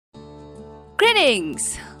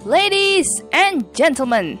Greetings, ladies and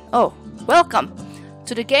gentlemen. Oh, welcome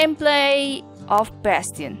to the gameplay of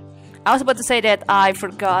Bastion. I was about to say that I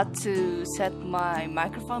forgot to set my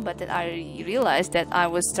microphone, but then I realized that I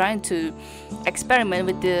was trying to experiment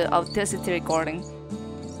with the Audacity recording,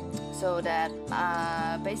 so that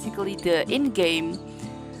basically the in-game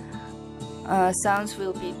sounds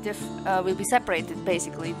will be separated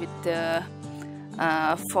basically with the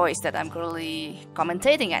voice that I'm currently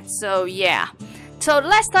commentating at. So yeah. So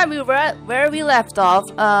last time we were at where we left off,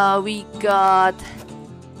 we got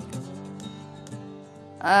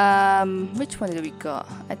which one did we got?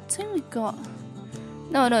 I think we got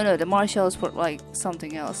no, the marshals were like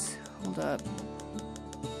something else. Hold up.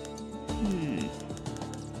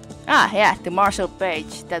 Ah yeah, the marshal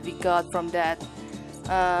page that we got from that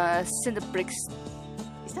cinder bricks.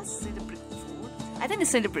 Is that cinder brick fort? I think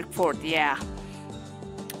it's cinder brick fort, yeah.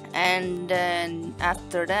 And then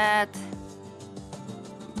after that,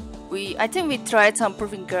 I think we tried some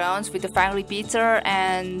proving grounds with the Fang Repeater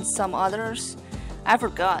and some others. I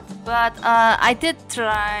forgot, but I did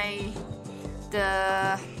try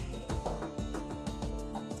the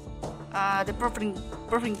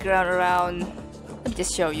proving ground around. Let me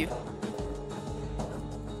just show you.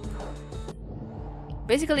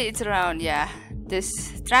 Basically, it's around this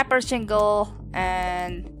Trapper Shingle,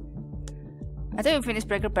 and I think we finished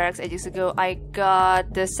Breaker Barracks ages ago. I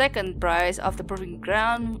got the second prize of the proving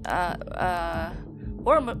ground,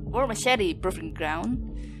 War Machete proving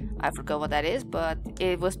ground. I forgot what that is, but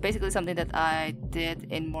it was basically something that I did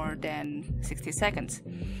in more than 60 seconds.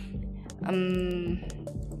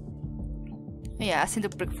 Yeah, Cinder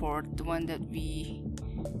Brick Fort, the one that we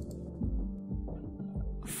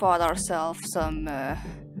fought ourselves some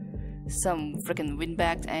freaking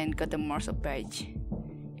Windbags and got the marshal page,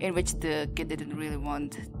 in which the kid didn't really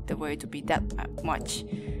want the way to be that much.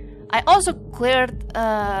 I also cleared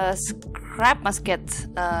Scrap Musket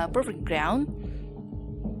proving ground.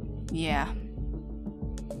 Yeah.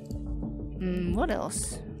 What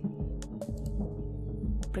else?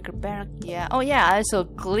 Breaker Barrack. Yeah. Oh yeah, I also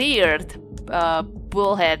cleared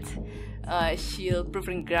Bullhead Shield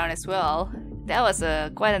proving ground as well. That was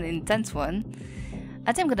quite an intense one.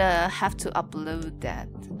 I think I'm gonna have to upload that.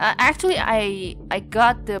 Actually, I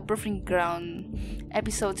got the proving ground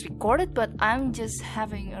episodes recorded, but I'm just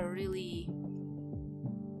having a really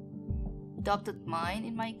doubted mind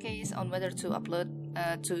in my case on whether to upload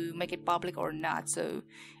to make it public or not. So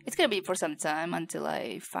it's gonna be for some time until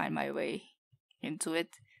I find my way into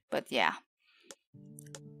it. But yeah,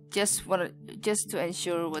 just to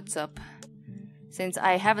ensure what's up, since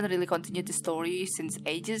I haven't really continued the story since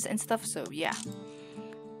ages and stuff. So yeah.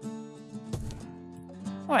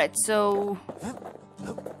 Alright, so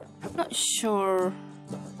not sure.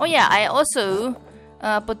 Oh yeah, I also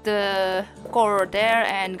put the core there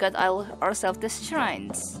and got ourselves the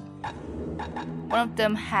shrines. One of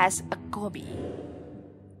them has Acobi.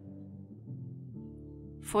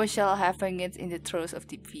 Foe shall having it in the throes of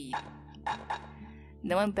defeat.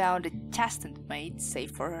 No one bound the chastened maid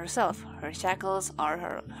save for herself. Her shackles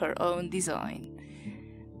are her own design.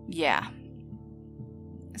 Yeah.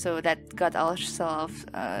 So that got ourselves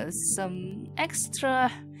some extra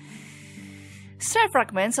star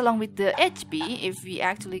fragments along with the HP if we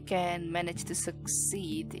actually can manage to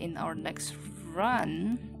succeed in our next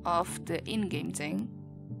run of the in-game thing.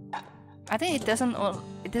 I think it doesn't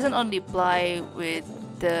only apply with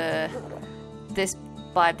this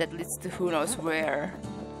pipe that leads to who knows where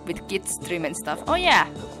with Kid's Dream and stuff. Oh yeah,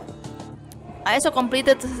 I also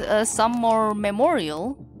completed some more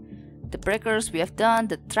memorial. The breakers we have done,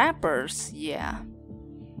 the trappers, yeah.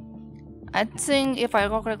 I think if I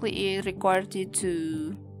recall correctly, it required you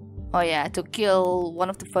to, to kill one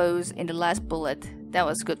of the foes in the last bullet. That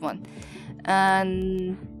was a good one.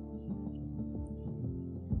 And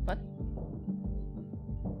what?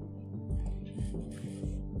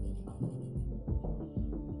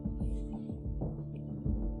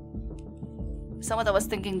 Somewhat I was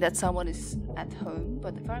thinking that someone is at home,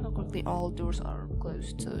 but if I recall correctly, all doors are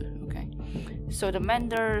closed too. Okay. So the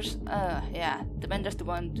menders, the menders, the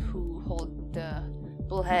one who hold the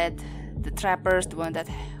bullhead, the trappers, the one that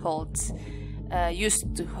holds,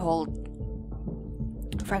 used to hold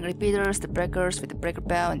Fang Repeaters, the breakers with the breaker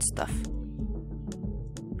bow and stuff.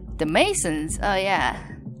 The masons, oh yeah.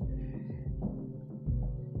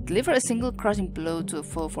 Deliver a single crushing blow to a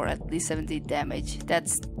foe for at least 70 damage.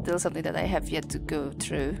 That's still something that I have yet to go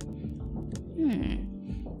through.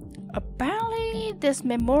 Apparently this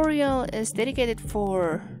memorial is dedicated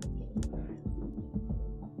for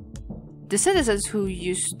the citizens who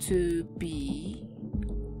used to be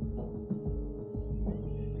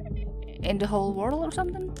in the whole world or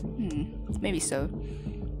something? Maybe so.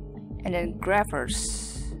 And then graphers.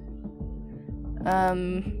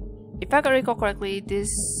 If I can recall correctly, this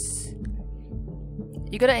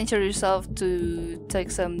you gotta ensure yourself to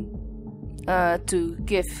take some to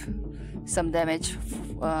give some damage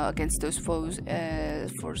against those foes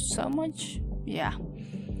for so much. Yeah,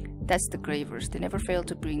 that's the gravers. They never fail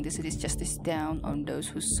to bring the city's justice down on those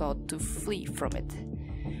who sought to flee from it.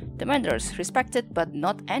 The Menders, respected but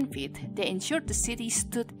not envied, they ensured the city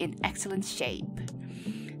stood in excellent shape.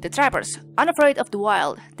 The trappers, unafraid of the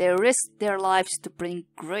wild, they risked their lives to bring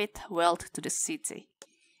great wealth to the city.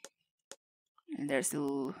 And there's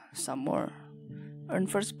still some more. Earn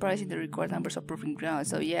first prize in the required numbers of Proving Ground.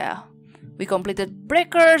 So yeah, we completed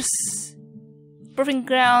Breakers, Proving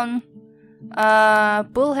Ground,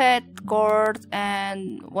 Bullhead, Court,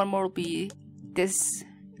 and one more will be this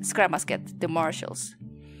Scrap Musket, the Marshals.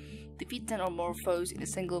 Defeat 10 or more foes in a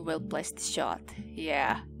single well-placed shot.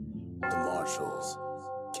 Yeah. The Marshals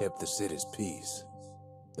kept the city's peace.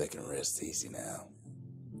 They can rest easy now.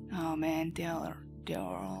 Oh man, they are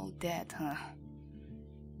all dead, huh?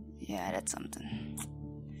 Yeah, that's something.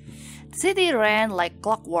 The city ran like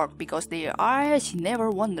clockwork because their eyes never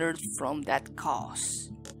wandered from that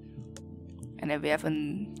cause. And then we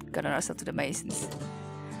haven't gotten ourselves to the Masons.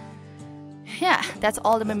 Yeah, that's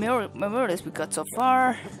all the memorials we got so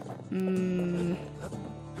far.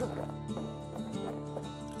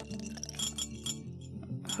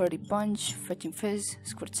 Hardy Punch, Fetching Fizz,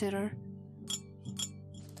 Squirt Sitter.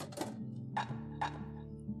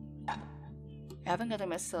 I haven't gotten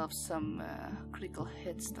myself some critical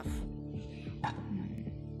hit stuff.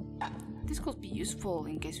 This could be useful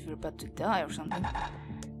in case we're about to die or something.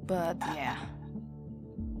 But yeah.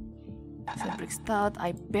 Fabric Stout,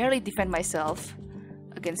 I barely defend myself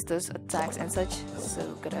against those attacks and such,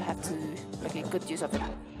 so gonna have to make a good use of it.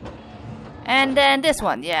 And then this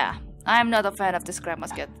one, yeah. I'm not a fan of the Scrap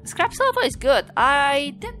Musket. Scrap Salvo is good.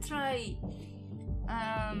 I did try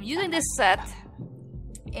using this set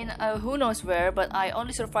in who knows where, but I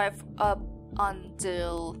only survived up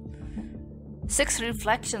until 6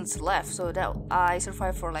 reflections left, so that I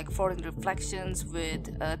survived for like 14 reflections with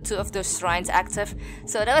 2 of those shrines active.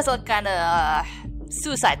 So that was a kind of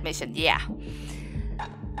suicide mission, yeah.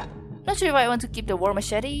 Not sure if I want to keep the War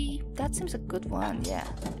Machete. That seems a good one, yeah.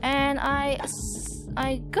 And I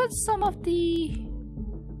got some of the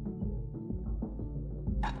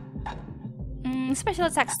special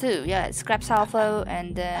attacks too. Yeah, Scrap Salvo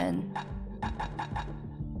and then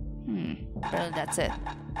apparently that's it.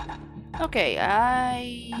 Okay,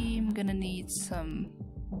 I'm gonna need some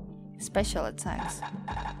special attacks.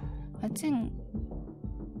 I think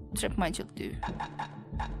Trip Mine should do.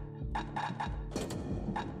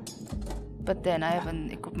 But then I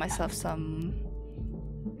haven't equipped myself some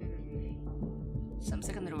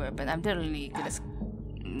secondary weapon. I'm definitely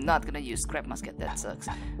not gonna use Scrap Musket, that sucks.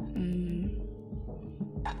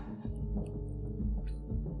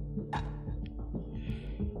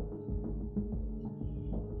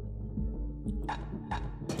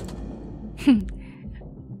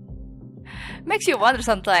 Makes you wonder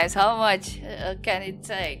sometimes how much can it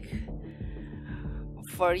take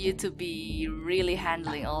for you to be really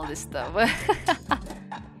handling all this stuff.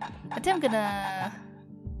 I think I'm gonna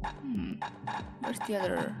where's the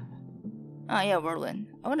other? Ah, yeah, Whirlwind.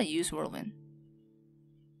 I wanna use Whirlwind.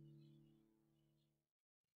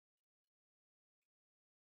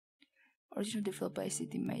 Originally developed by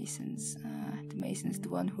City Masons. The Masons, the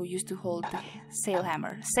one who used to hold the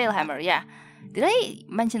Sailhammer. Sailhammer, yeah. Did I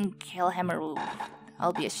mention Hailhammer? Ooh,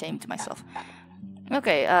 I'll be ashamed to myself.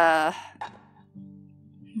 Okay,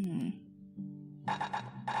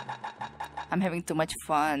 I'm having too much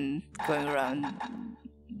fun going around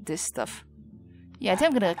this stuff. Yeah, I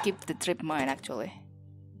think I'm gonna keep the Trip Mine actually.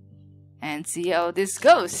 And see how this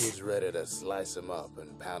goes. He's ready to slice him up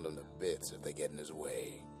and pound him to bits if they get in his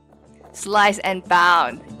way. Slice and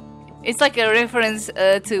pound. It's like a reference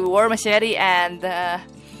to War Machete and the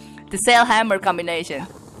Sailhammer combination.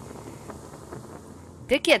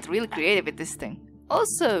 They get really creative with this thing.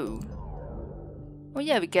 Also, oh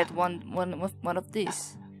yeah, we get one of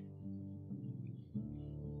these.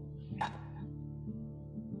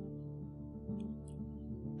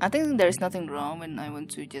 I think there is nothing wrong when I want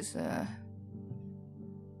to just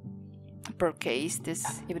purchase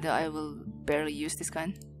this, even though I will barely use this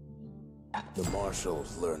kind. The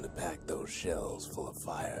Marshals learned to pack those shells full of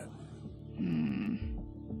fire.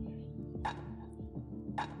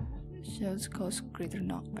 Shells cause greater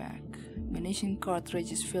knockback. Munition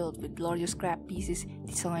cartridges filled with larger scrap pieces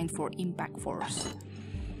designed for impact force.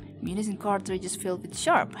 Munition cartridges filled with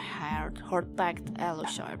sharp, hard-packed alloy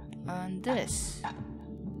sharp. And this.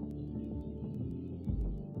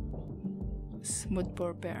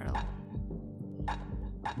 Smoothbore barrel.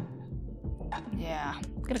 Yeah,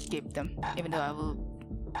 I'm gonna keep them, even though I will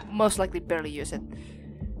most likely barely use it.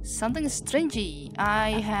 Something stringy.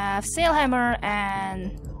 I have sail hammer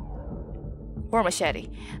and war machete.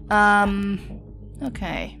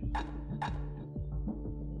 Okay.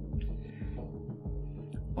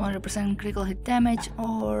 100% critical hit damage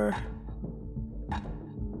or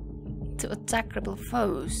to attack crippled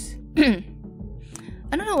foes. I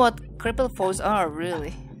don't know what crippled foes are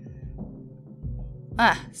really.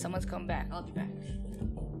 Ah, someone's come back. I'll be back.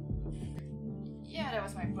 Yeah, that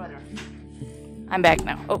was my brother. I'm back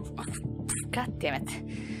now. Oh, god damn it.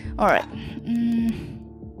 Alright.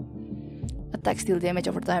 Attack steal damage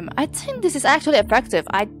over time. I think this is actually effective.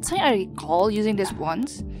 I think I recall using this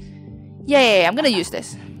once. Yeah, I'm gonna use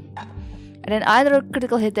this. And then either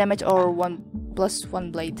critical hit damage or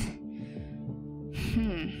 1+1 blade.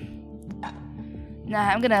 Nah,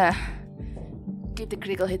 I'm gonna keep the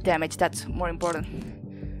critical hit damage. That's more important.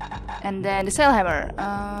 And then the sail hammer.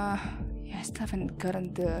 Yeah, I still haven't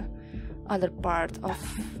gotten the other part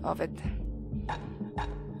of it.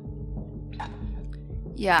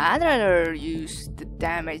 Yeah, I'd rather use the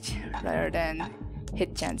damage rather than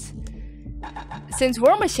hit chance. Since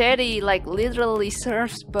War Machete like literally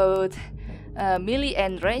serves both melee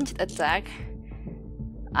and ranged attack,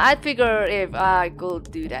 I'd figure if I could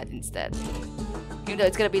do that instead. Even though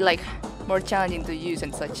it's gonna be like more challenging to use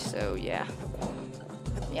and such, so yeah.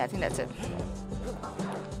 Yeah, I think that's it.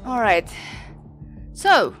 Alright.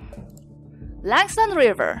 So, Langston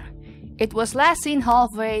River. It was last seen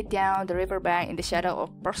halfway down the riverbank in the shadow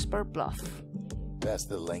of Prosper Bluff. That's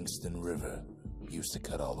the Langston River. Used to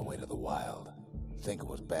cut all the way to the wild. Think it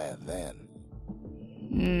was bad then.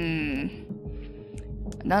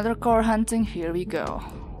 Another core hunting, here we go.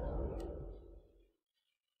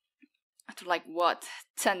 After like what,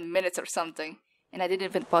 10 minutes or something, and I didn't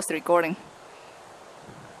even pause the recording.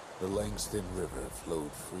 The Langston River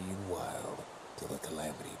flowed free and wild till the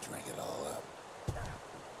calamity drank it all up.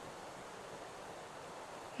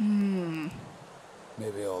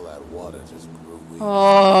 Maybe all that water just grew weak.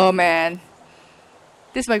 Oh man,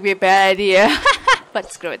 this might be a bad idea,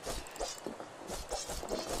 but screw it.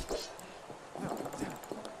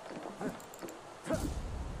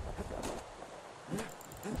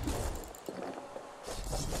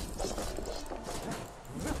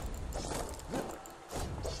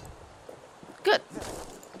 Good.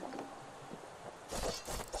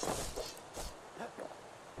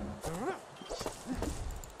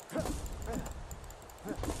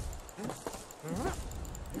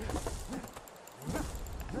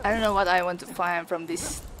 I don't know what I want to find from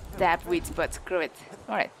these stab weeds, but screw it.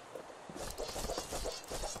 Alright.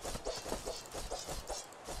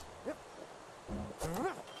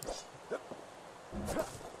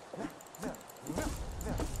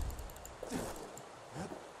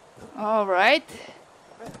 Alright.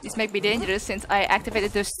 This might be dangerous since I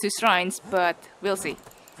activated those two shrines, but we'll see.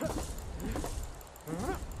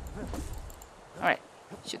 Alright.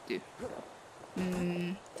 Should do.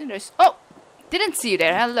 Then there's... Oh! Didn't see you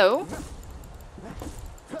there. Hello.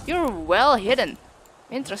 You're well hidden.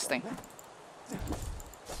 Interesting.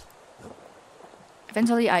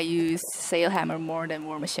 Eventually I use sail hammer more than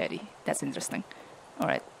war machete. That's interesting.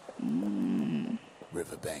 Alright.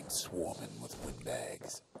 Riverbank swarming with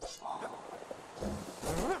windbags.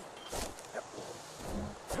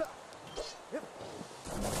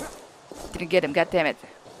 Didn't get him, goddammit.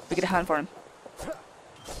 We gotta hunt for him.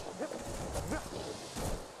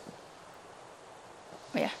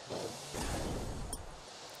 Oh yeah.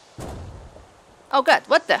 Oh god,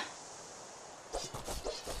 what the?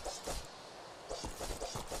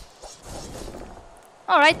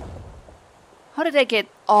 Alright. How did I get...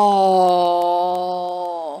 Oh,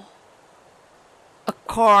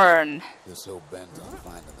 Acorn. They're so bent on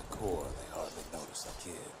finding the core, they hardly notice the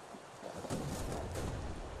kid.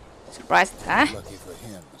 Surprised, huh? Lucky for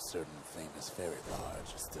him, a certain famous ferry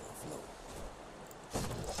barge is still afloat.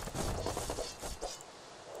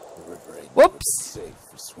 The river ain't Whoops. safe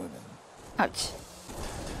for swimming. Ouch.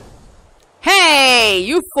 Hey,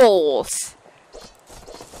 you fools!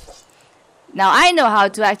 Now I know how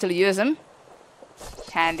to actually use them.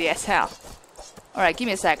 Handy as hell. Alright, give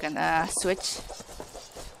me a second. Switch.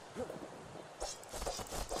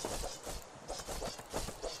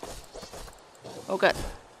 Oh god.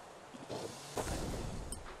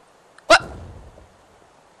 What?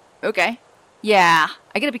 Okay. Yeah,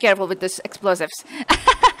 I gotta be careful with these explosives.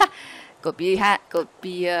 could be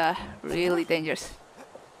really dangerous.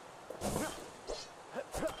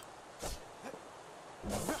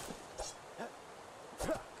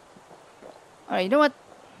 Alright, you know what?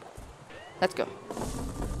 Let's go.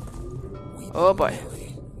 Weeping Oh boy.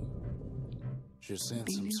 Nellie. She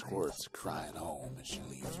sends some squirts crying home as she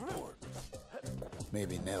leaves port.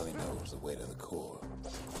 Maybe Nellie knows the way to the core.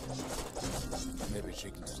 Maybe she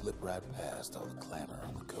can slip right past all the clamor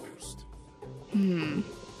on the coast.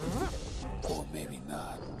 Or maybe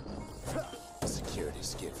not. A security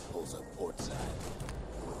skiff pulls up portside.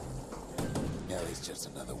 Nellie's just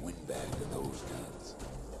another windbag to those guns.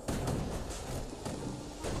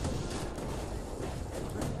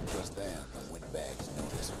 Just then, the windbags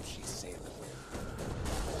notice who she's sailing with.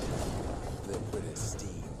 They're pretty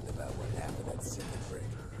steamed about what happened at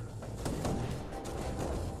Cinderbreaker.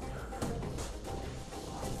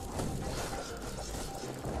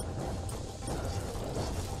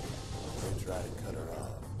 They try to cut her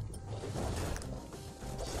off.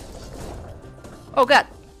 Oh god.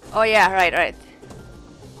 Oh yeah, right.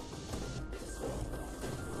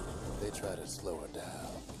 They try to slow her down.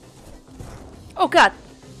 Oh god.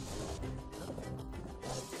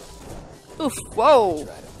 Oof, whoa.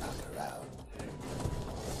 Try to knock her out.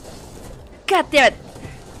 God damn it.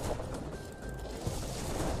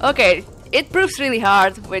 Okay, it proves really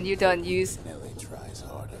hard when you don't use... Nellie tries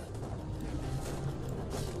harder.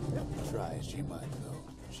 Try as she might though,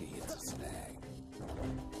 she hits a snag.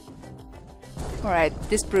 Alright,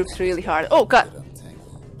 this proves really hard. Oh god. Get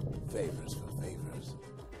untangled. Favors for favors.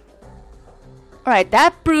 Alright,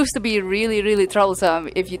 that proves to be really troublesome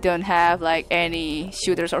if you don't have like any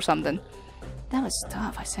shooters or something. That was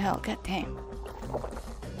tough as hell, god damn.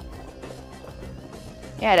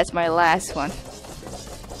 Yeah, that's my last one.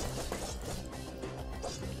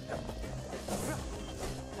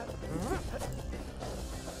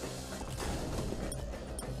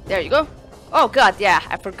 There you go. Oh god, yeah,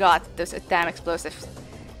 I forgot those damn explosives.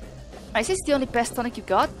 Is this the only best tonic you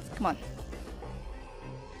got? Come on.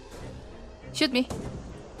 Shoot me.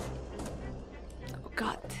 Oh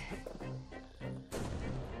god.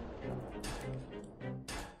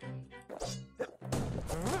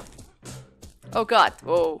 Oh god,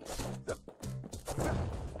 whoa.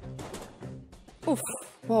 Oof.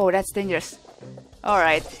 Whoa, that's dangerous.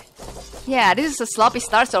 Alright. Yeah, this is a sloppy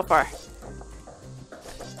start so far.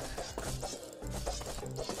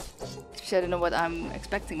 I don't know what I'm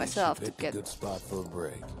expecting myself to get. A good spot for a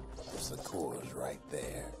break. The core's right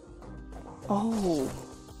there. Oh,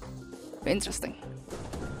 interesting.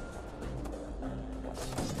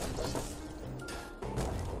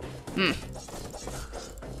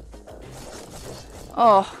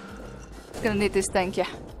 Oh, gonna need this tank, yeah.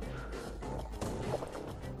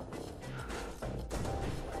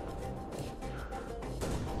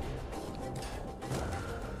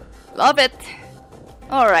 Love it.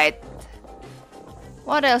 All right.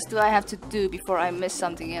 What else do I have to do before I miss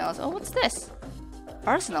something else? Oh, what's this?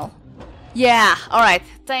 Arsenal. Yeah, alright.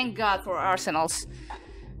 Thank God for arsenals.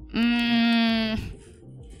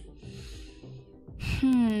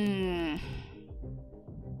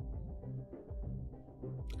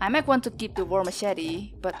 I might want to keep the war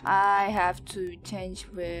machete, but I have to change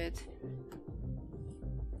with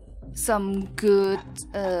some good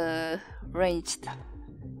ranged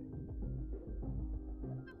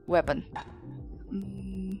weapon.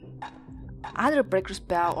 Either Breaker's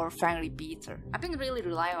Bow or Fang Repeater. I've been really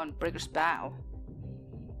relying on Breaker's Bow.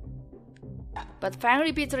 But Fang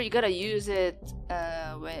Repeater, you gotta use it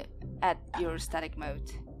at your static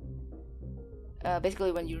mode.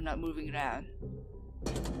 Basically when you're not moving around.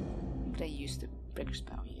 I'm gonna use the Breaker's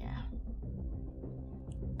Bow, yeah.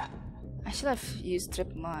 I should have used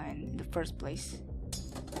Trip Mine in the first place.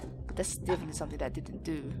 But that's definitely something that I didn't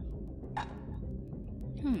do.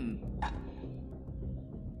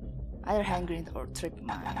 Either hand grenade or trip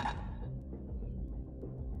mine.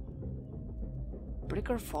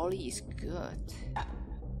 Breaker volley is good.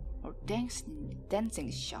 Or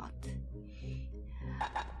dancing shot.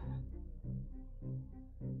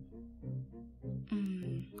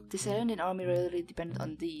 The Serenian army really depended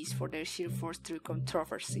on these for their sheer force through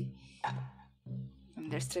controversy.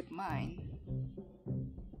 And there's trip mine.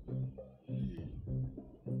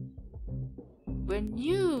 When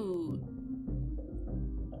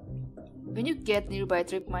you get nearby a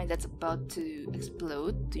trip mine that's about to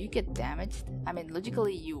explode, do you get damaged? I mean,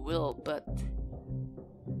 logically you will, but...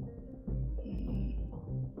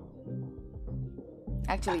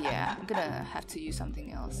 Actually, yeah, I'm gonna have to use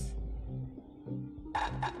something else.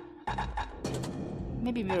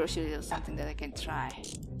 Maybe Mirror Shield is something that I can try.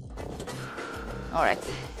 Alright.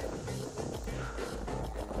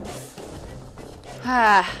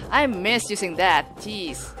 I miss using that.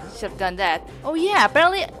 Jeez, should have done that. Oh yeah,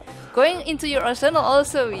 apparently going into your arsenal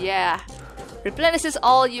also, yeah, replenishes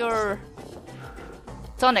all your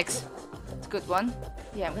Tonics. It's a good one.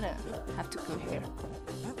 Yeah, I'm gonna have to go here.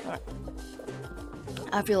 Alright.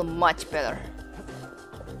 I feel much better.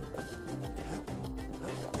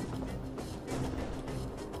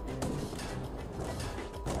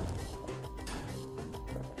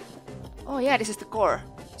 Oh yeah, this is the core.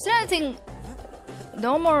 Is there anything...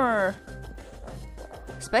 No more...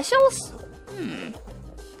 specials?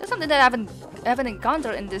 That's something that I haven't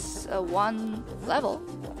encountered in this one level.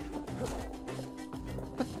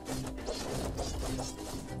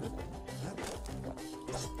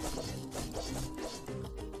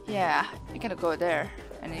 Yeah, you can go there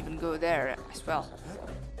and even go there as well.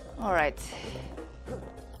 Alright.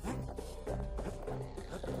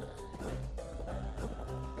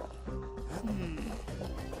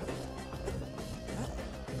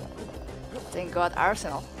 Thank God,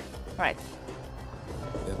 Arsenal. Right.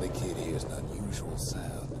 Then the kid hears an unusual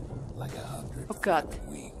sound, like 100 Oh God.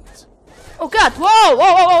 wings. Oh God! Whoa!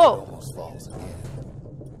 Whoa! Whoa! Whoa! It Whoa! almost falls again.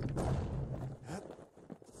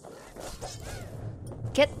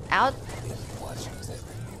 Get out! They've been watching his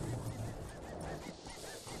every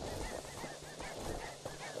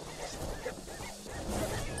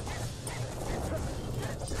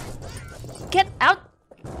move. Get out!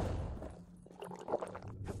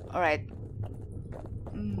 Alright.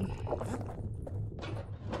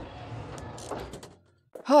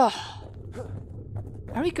 Oh.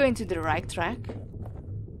 Are we going to the right track?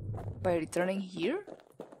 By returning here?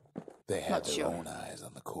 They have Not their sure. own eyes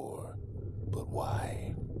on the core. But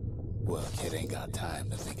why? Well, kid ain't got time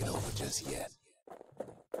to think it over just yet.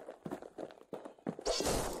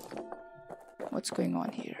 What's going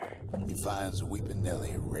on here? He finds Weeping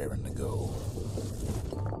Nellie raring to go.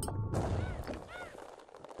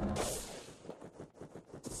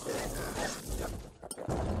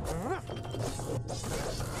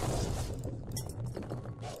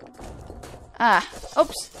 Ah,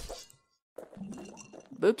 oops.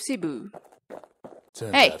 Boopsie boo.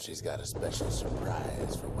 Turns Hey. out she's got a special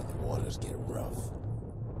surprise for when the waters get rough.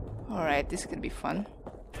 Alright, this is gonna be fun.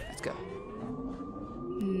 Let's go.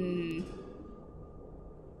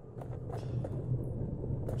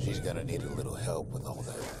 She's gonna need a little help with all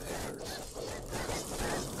that peppers.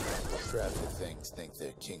 Crafty things think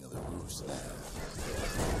they're king of the roost now.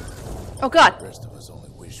 Oh God! The rest of us only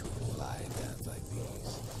wish we could fly down like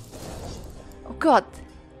these. Oh God!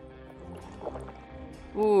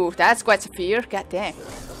 Ooh, that's quite severe. God damn.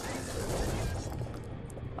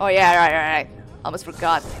 Oh yeah, right. Almost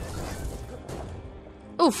forgot.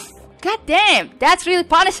 Oof! God damn! That's really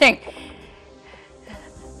punishing!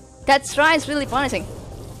 That shrine's really punishing.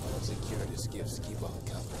 Security skiffs keep on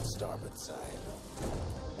coming starboard side.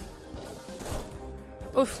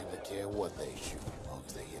 Oof. They don't care what they shoot, as long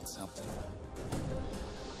as they hit something.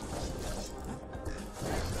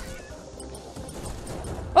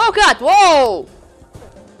 Oh God! Whoa!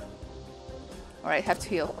 Alright, have to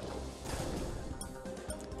heal.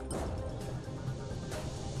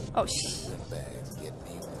 Oh shh. Windbags getting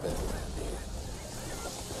even better around here.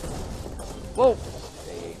 Whoa.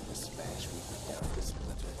 They aim to smash Weeping down to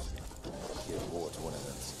splinters. Get aboard one of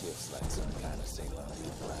them skiffs like some kind of sailor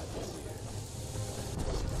lead rivals here.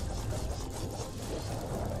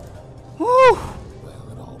 Woo! Well,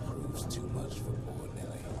 it all proves too much for poor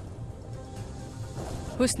Nellie.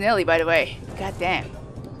 Who's Nelly, by the way? God damn.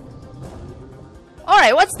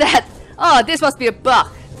 Alright, what's that? Oh, this must be a bug.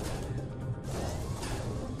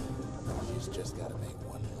 She's just gotta make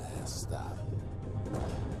one last stop.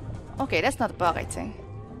 Okay, that's not a bug, I think.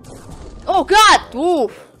 Oh God! Ooh!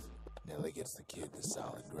 Nellie gets the kid to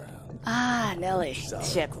solid ground. Ah, Nelly. Solid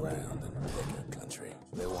Ship. ground in Pecker country.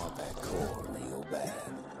 They want that core real bad.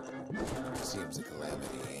 Seems the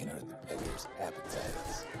calamity ain't hurt the Pecker's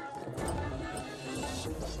appetites.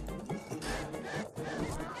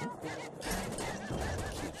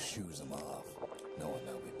 Kid shoes them off, knowing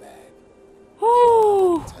they'll be back.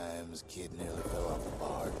 Woo! Times kid nearly fell off the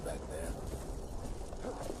barge back there.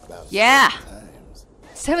 About Yeah. 7 times.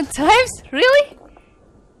 7 times? Really?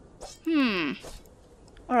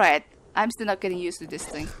 Alright, I'm still not getting used to this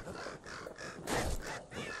thing.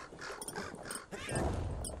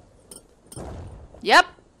 Yep,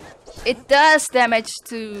 it does damage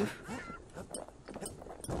to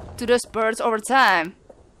those birds over time.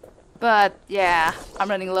 But yeah, I'm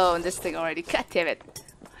running low on this thing already. God damn it.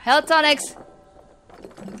 Health tonics!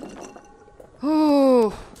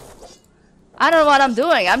 Ooh. I don't know what I'm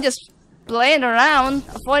doing. I'm just playing around,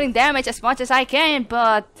 avoiding damage as much as I can,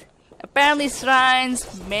 but apparently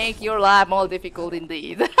shrines make your life more difficult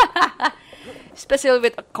indeed. Especially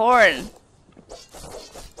with Acorn.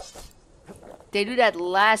 They do that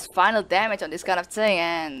last final damage on this kind of thing,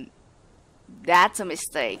 and That's a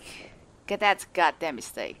mistake. That's a goddamn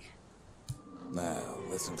mistake. Now,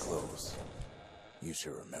 listen close. You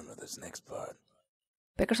should remember this next part.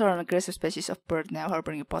 Peckers are an aggressive species of bird now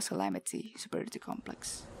harboring a post-calamity superiority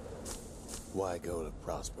complex. Why go to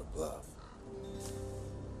Prosper Bluff?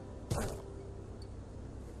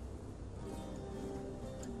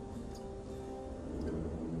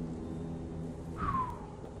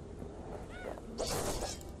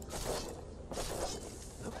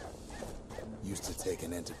 Used to take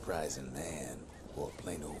an enterprising man or a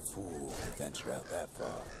plain old fool to venture out that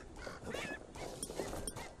far.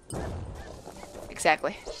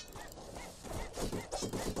 Exactly.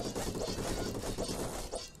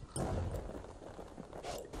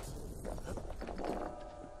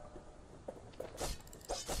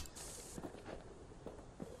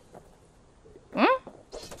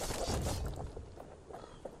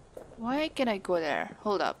 Why can I go there?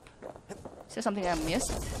 Hold up. Is there something I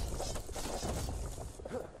missed?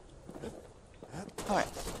 Alright.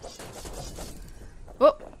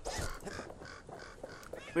 Whoa!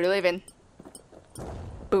 We're leaving.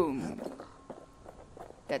 Boom.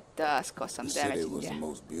 That does cause some damage. The city was the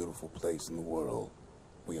most beautiful place in the world.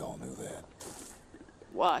 We all knew that.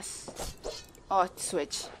 Was. Oh,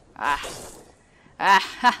 switch. Ah. Ah,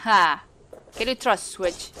 ha ha. Can you trust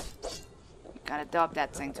switch? Gotta dub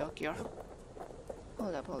that thing, Tokyo.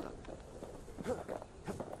 Hold up, hold up.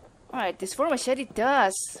 Alright, this 4 machete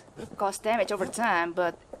does cause damage over time,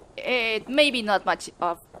 but it may be not much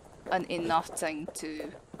of an enough thing to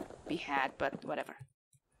be had, but whatever.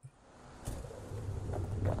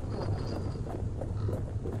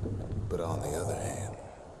 But on the other hand,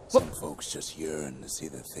 some folks just yearn to see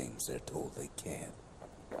the things they're told they can't.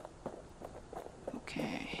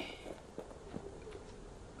 Okay.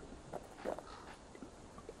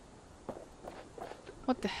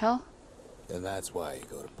 What the hell? And that's why you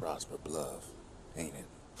go to Prosper Bluff, ain't it?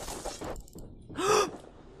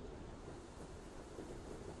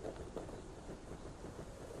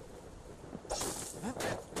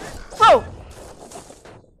 Whoa!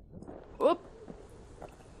 Whoop.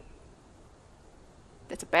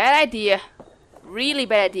 That's a bad idea. Really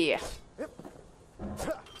bad idea.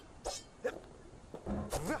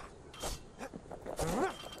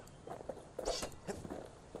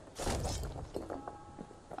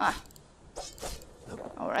 Ah.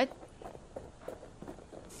 Alright.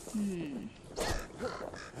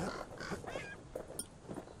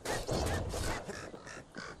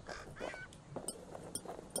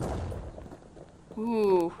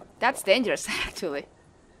 Ooh, that's dangerous actually.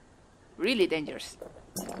 Really dangerous.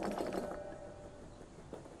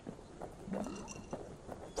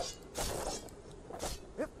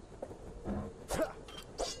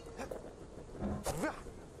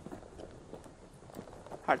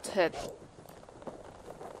 Hard to hit.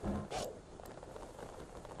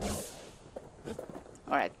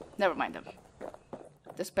 Alright, never mind them.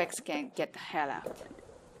 The specs can get the hell out.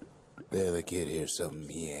 There the kid hears something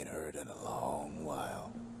he ain't heard in a long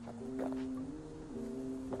while.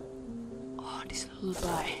 Oh, this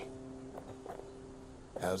lullaby.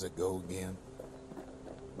 How's it go again?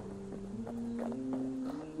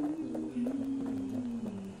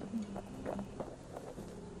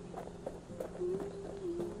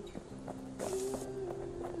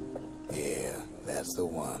 Yeah, that's the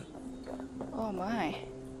one. Oh my.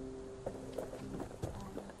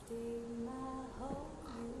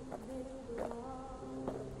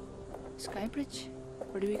 Skybridge?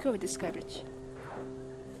 Where do we go with this skybridge?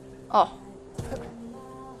 Oh.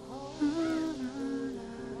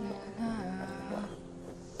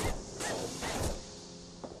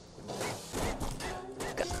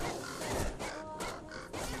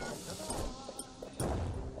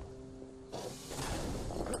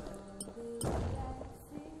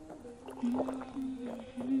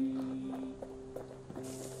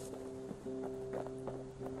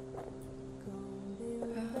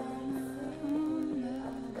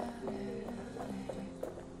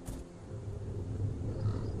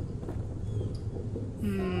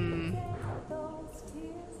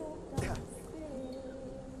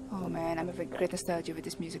 Oh man, I'm having great nostalgia with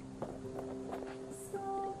this music.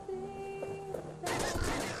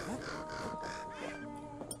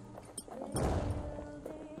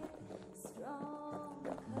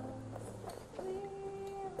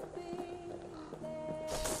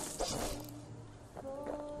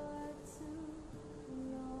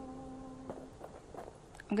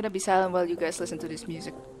 I'm gonna be silent while you guys listen to this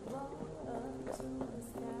music.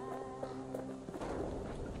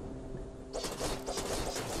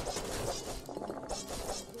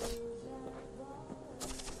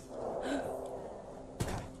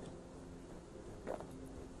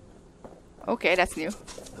 Okay, that's new.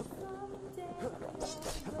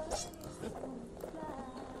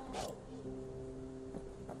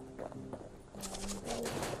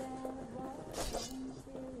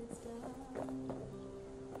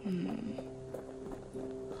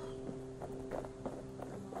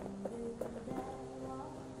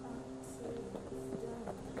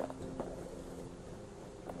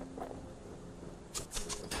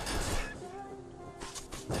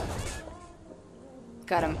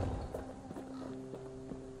 Got him.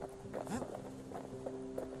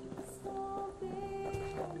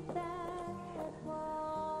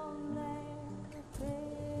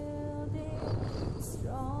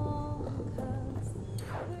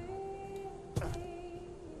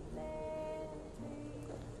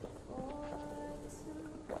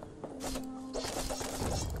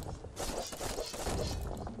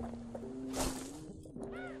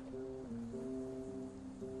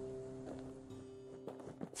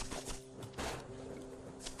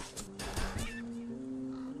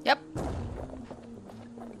 Yep.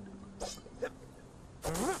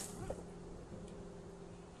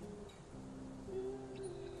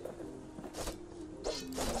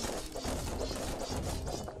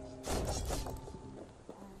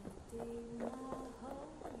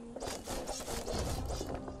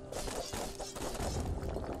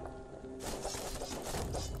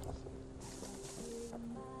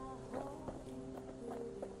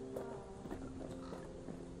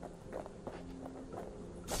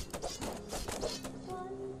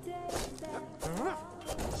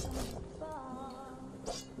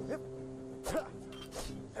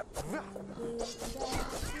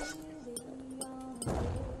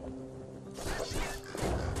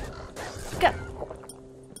 Go.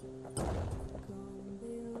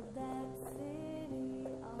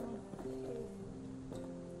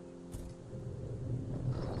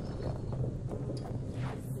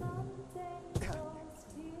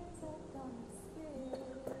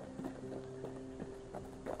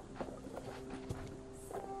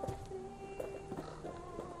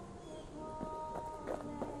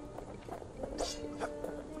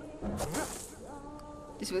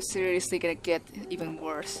 This was seriously gonna get even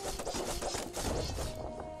worse.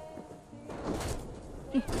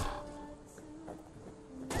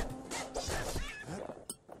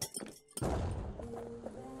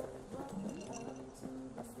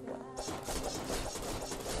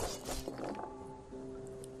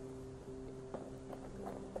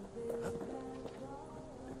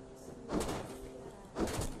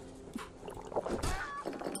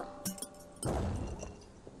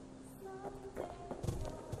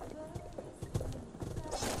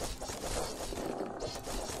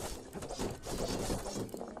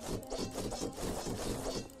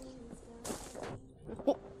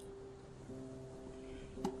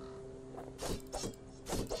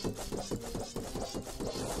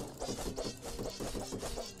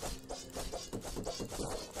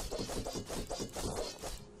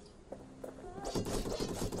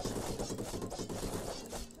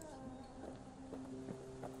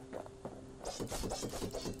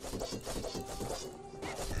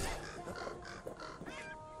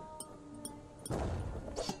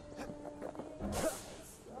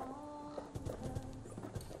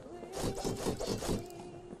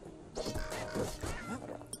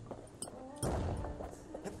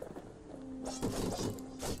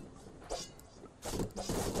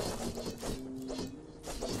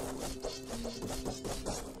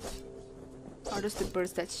 Are those the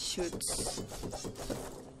birds that shoot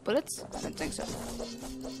bullets? I don't think so.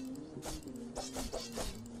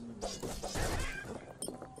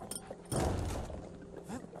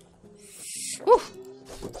 Woo!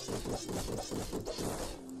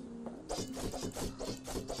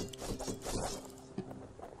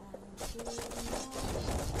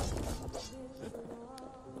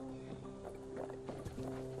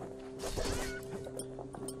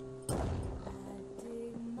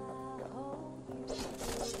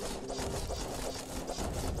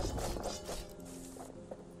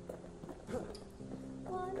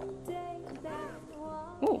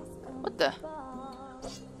 Ooh, what the?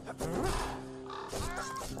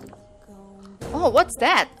 Oh, what's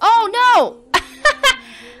that? Oh no!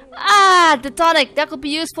 Ah, the tonic, that could be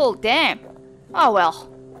useful, damn. Oh well.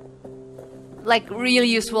 Like, really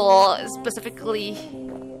useful, specifically.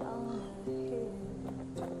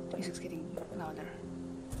 Music's getting louder.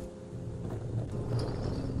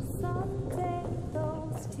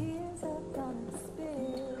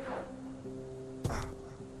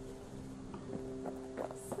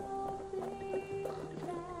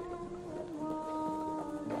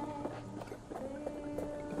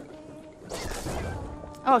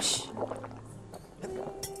 Oh,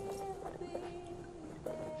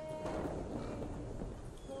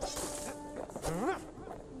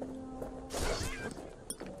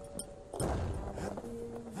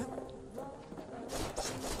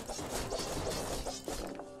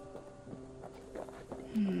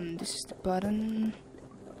 This is the button.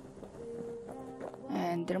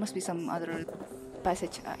 And there must be some other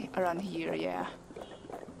passage around here, yeah.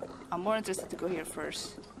 I'm more interested to go here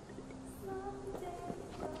first.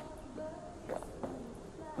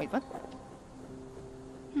 Wait, what?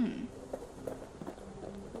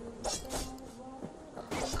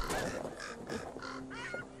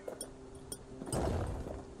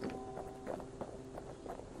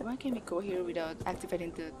 Why can't we go here without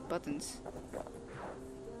activating the buttons?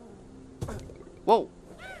 Whoa!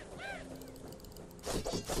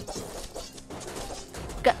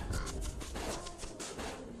 God.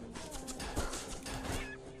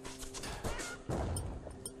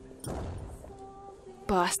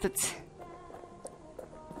 Bastards.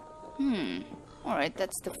 Alright,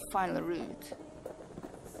 that's the final route.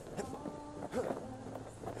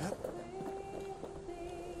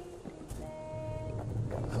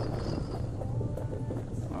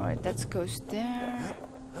 Alright, that goes there.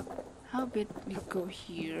 How about we go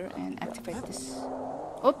here and activate this?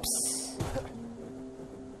 Oops!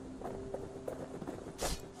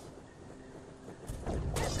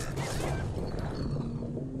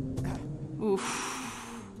 Oof.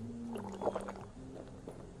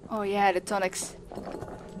 Oh yeah, the tonics.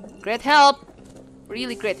 Great help!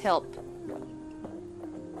 Really great help.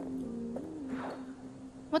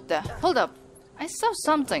 What the? Hold up. I saw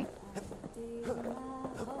something.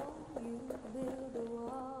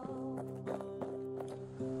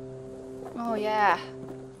 Oh yeah.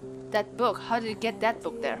 That book. How did you get that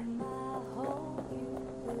book there?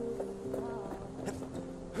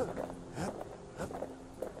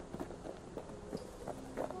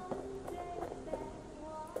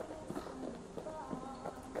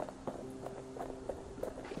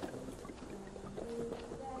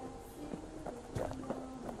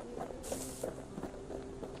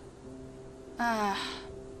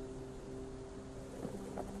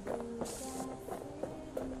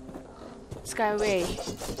 Skyway.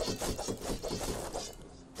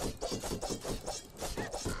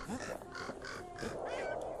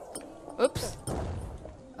 Oops.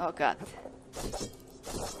 Oh god.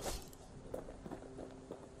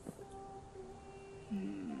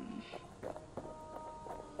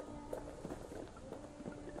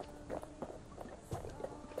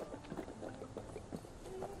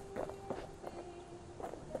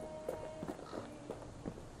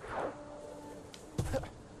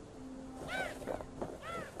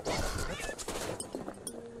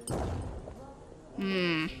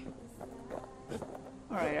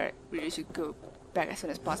 Alright, we should go back as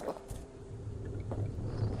soon as possible.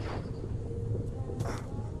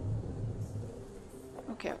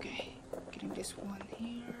 Okay. Getting this one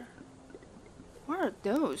here. What are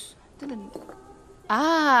those? Didn't...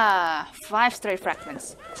 Ah! 5 stray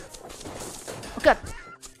fragments. Oh god!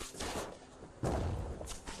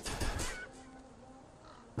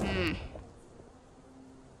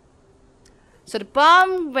 So the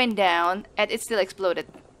bomb went down and it still exploded.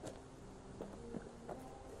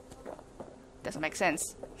 Doesn't make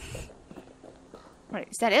sense. Right,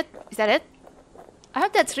 is that it? Is that it? I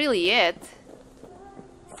hope that's really it.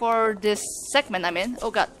 For this segment I'm in. Oh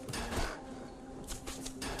god.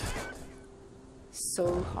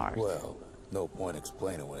 So hard. Well, no point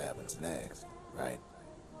explaining what happens next, right?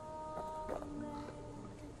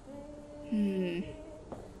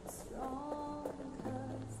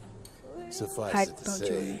 Suffice it to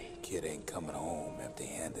say, kid ain't coming home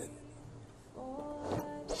empty-handed.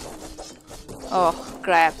 Oh,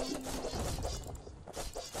 crap.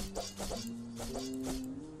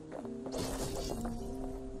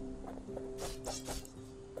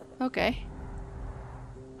 Okay.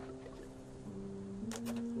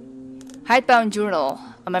 Hidebound journal,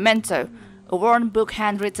 a memento, a worn book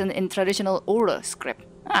handwritten in traditional oral script.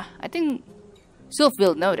 Ah, I think Sylph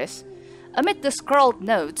will notice. Amid the scrawled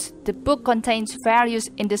notes, the book contains various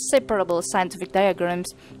indecipherable scientific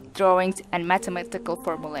diagrams, drawings, and mathematical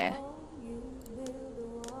formulae.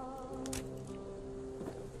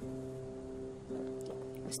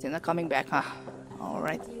 Still not coming back, huh?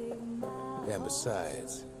 Alright. And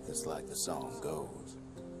besides, it's like the song goes.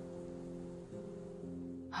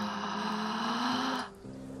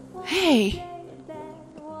 Hey!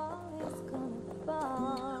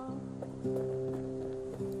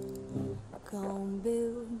 Gonna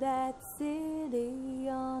build that city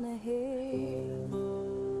on a hill.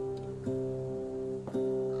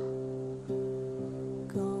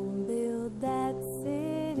 Gonna build that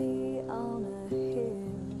city on a hill.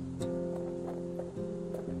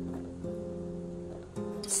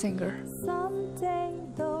 Singer. Someday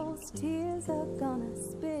those tears are gonna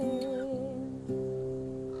spill.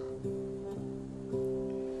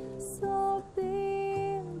 So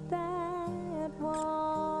build that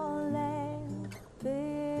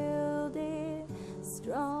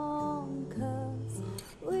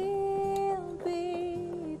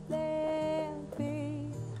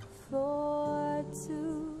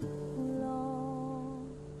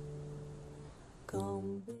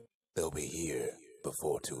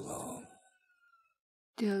before too long.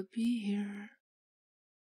 They'll be here.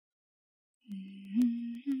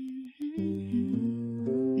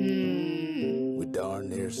 We darn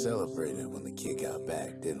near celebrated when the kid got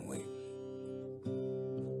back, didn't we?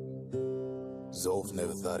 Zolf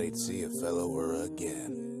never thought he'd see a fellow or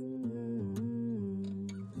again.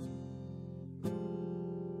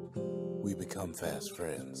 We become fast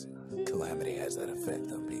friends. Calamity has that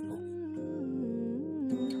effect on people.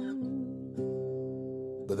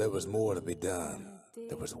 But there was more to be done.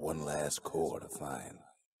 There was one last core to find.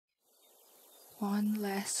 One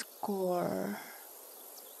last core.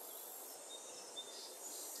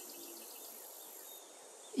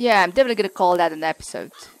 Yeah, I'm definitely gonna call that an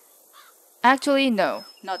episode. Actually, no,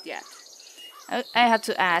 not yet. I have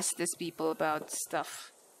to ask these people about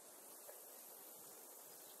stuff.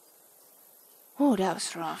 Oh, that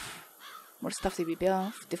was rough. More stuff to be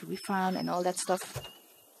built, to be found, and all that stuff.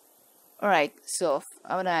 Alright, so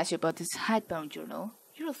I wanna ask you about this hidebound journal.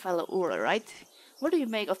 You're a fellow Ura, right? What do you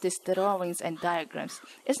make of these drawings and diagrams?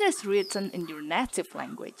 Isn't this written in your native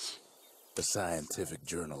language? A scientific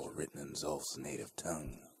journal written in Zolf's native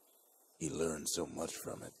tongue. He learned so much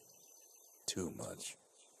from it. Too much.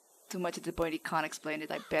 Too much at the point he can't explain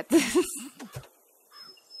it, I bet.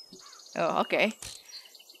 Oh, okay.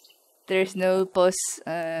 There's no post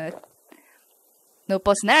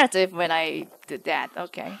narrative when I did that.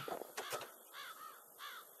 Okay.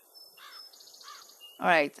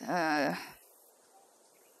 Alright,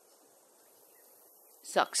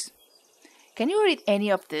 sucks. Can you read any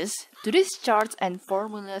of this? Do these charts and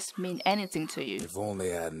formulas mean anything to you? If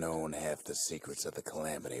only I'd known half the secrets of the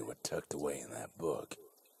Calamity were tucked away in that book,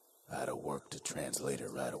 I'd have worked to translate it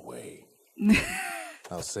right away.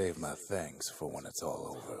 I'll save my thanks for when it's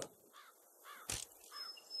all over.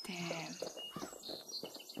 Damn.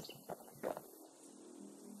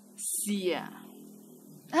 Zia.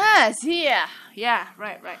 Ah, Zia! Yeah,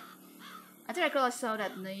 right. I think I saw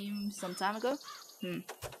that name some time ago.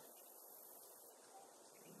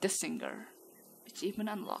 The Singer. Achievement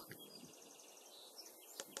unlocked.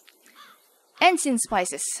 Ancient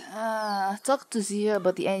spices. Talk to Zia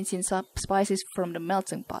about the ancient spices from the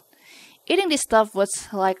melting pot. Eating this stuff was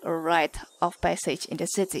like a rite of passage in the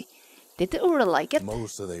city. Did the Ura like it?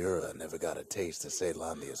 Most of the Ura never got a taste of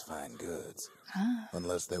Ceylondia's fine goods.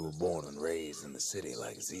 Unless they were born and raised in the city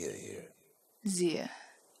like Zia here. Zia.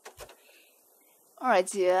 Alright,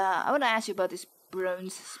 Zia. I want to ask you about this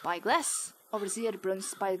bronze spyglass. Over Zia, the bronze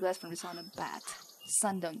spyglass from the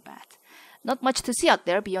Sundown Bat. Not much to see out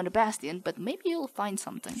there beyond the Bastion, but maybe you'll find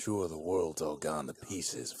something. Sure, the world's all gone to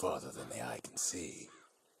pieces farther than the eye can see.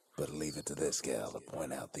 But leave it to this gal to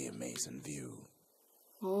point out the amazing view.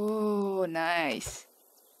 Oh, nice.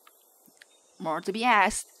 More to be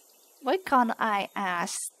asked. Why can't I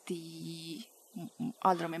ask the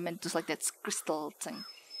other mementos, like that crystal thing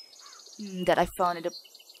that I found in the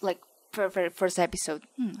very first episode?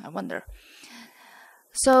 I wonder.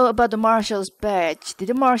 So about the Marshal's badge, did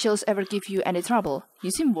the Marshals ever give you any trouble?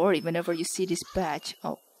 You seem worried whenever you see this badge.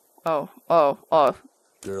 Oh.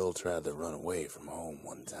 Girl tried to run away from home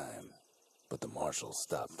one time, but the Marshals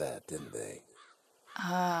stopped that, didn't they?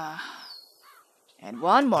 And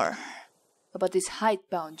one more. About this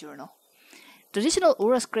hidebound journal. Traditional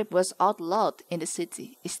Ura script was outlawed in the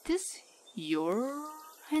city. Is this your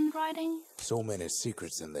handwriting? So many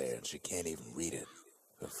secrets in there and she can't even read it.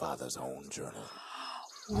 Her father's own journal.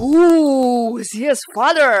 Ooh, Zia's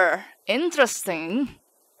father. Interesting.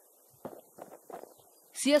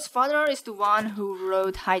 Zia's father is the one who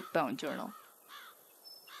wrote Hidebound Journal.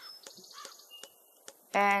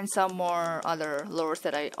 And some more other lores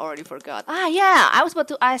that I already forgot. Ah, yeah, I was about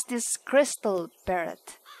to ask this crystal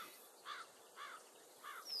parrot.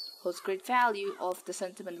 Holds great value of the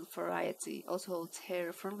sentimental variety. Also holds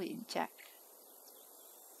hair firmly in check.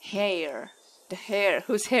 Hair. The hair.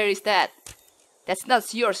 Whose hair is that? That's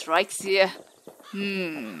not yours, right, Zia?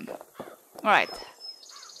 Alright.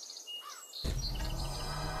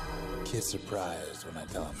 Kid's surprised when I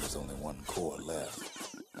tell him there's only one core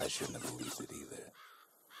left. I shouldn't have believed it either.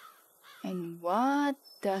 And what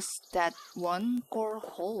does that one core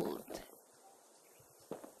hold?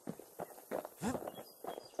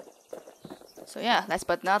 So yeah, last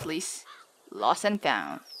but not least, lost and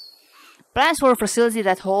found. Plans for a facility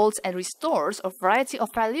that holds and restores a variety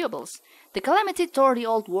of valuables. The Calamity tore the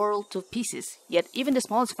old world to pieces, yet even the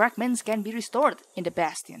smallest fragments can be restored in the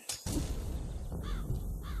Bastion.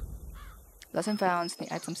 Lost and found,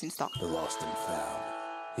 the items in stock. The lost and found.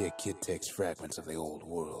 Here, kid takes fragments of the old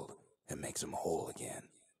world and makes them whole again.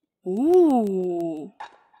 Ooh.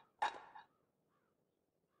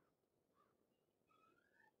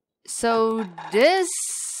 So this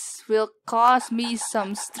will cost me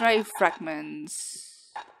some stray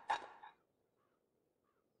fragments.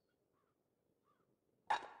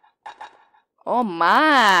 Oh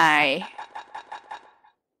my!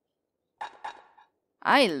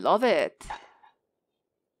 I love it.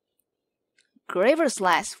 Graver's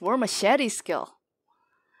Slash War Machete skill.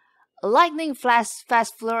 A lightning fast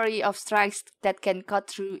flurry of strikes that can cut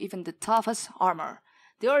through even the toughest armor.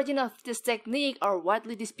 The origin of this technique are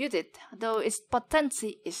widely disputed, though its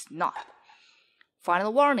potency is not.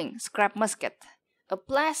 Final warning, Scrap Musket. A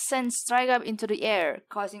blast sends strike up into the air,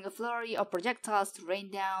 causing a flurry of projectiles to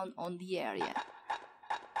rain down on the area.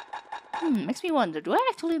 Makes me wonder, do I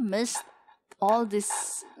actually miss all this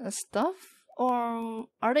stuff? Or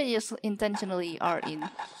are they just intentionally are in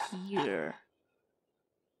here?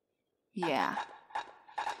 Yeah,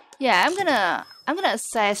 I'm gonna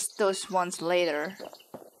assess those ones later.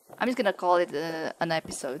 I'm just gonna call it an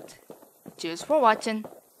episode. Cheers for watching.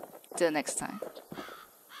 Till next time.